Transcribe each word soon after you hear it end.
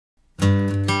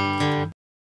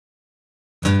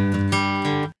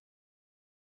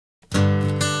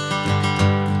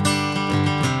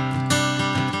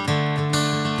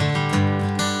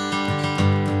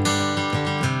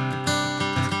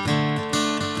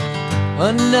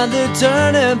Another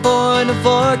turning point, a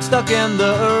fork stuck in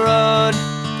the road.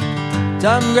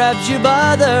 Time grabs you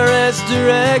by the wrist,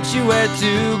 directs you where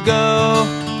to go.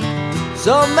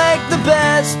 So make the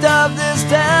best of this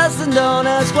test and don't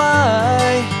ask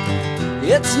why.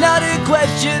 It's not a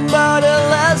question but a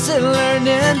lesson learned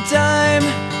in time.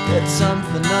 It's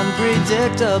something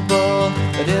unpredictable,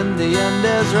 but in the end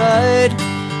is right.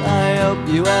 I hope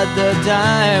you had the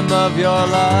time of your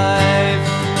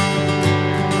life.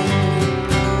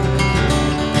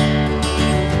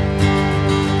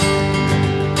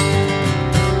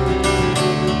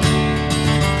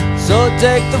 So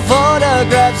take the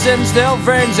photographs and still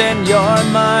frames in your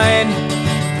mind,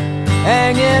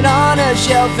 hanging on a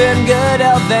shelf in good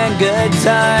health and good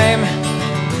time.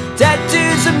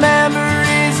 Tattoos and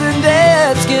memories and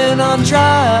dead skin on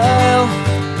trial.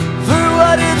 For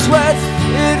what it's worth,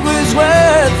 it was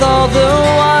worth all the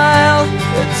while.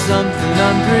 It's something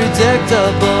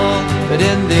unpredictable, but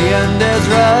in the end is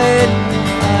right.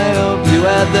 I hope you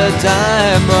had the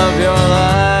time of your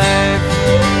life.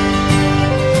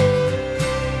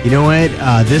 You know what?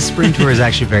 This spring tour is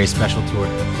actually a very special tour.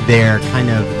 They're kind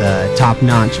of the top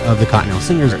notch of the Continental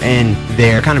singers, and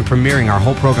they're kind of premiering our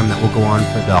whole program that will go on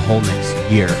for the whole next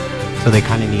year. So they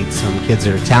kind of need some kids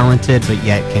that are talented, but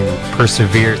yet can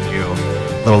persevere through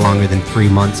a little longer than 3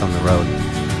 months on the road.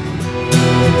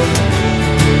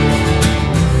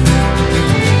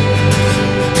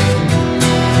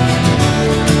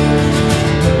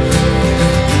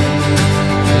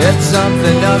 It's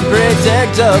something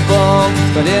unpredictable,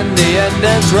 but in the end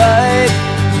it's right.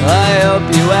 I hope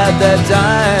you had the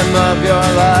time of your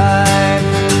life.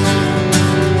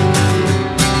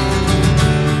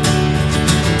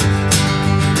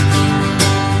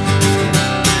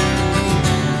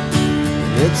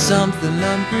 It's something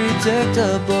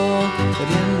unpredictable, but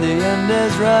in the end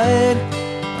is right.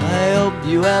 I hope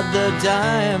you had the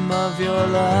time of your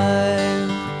life.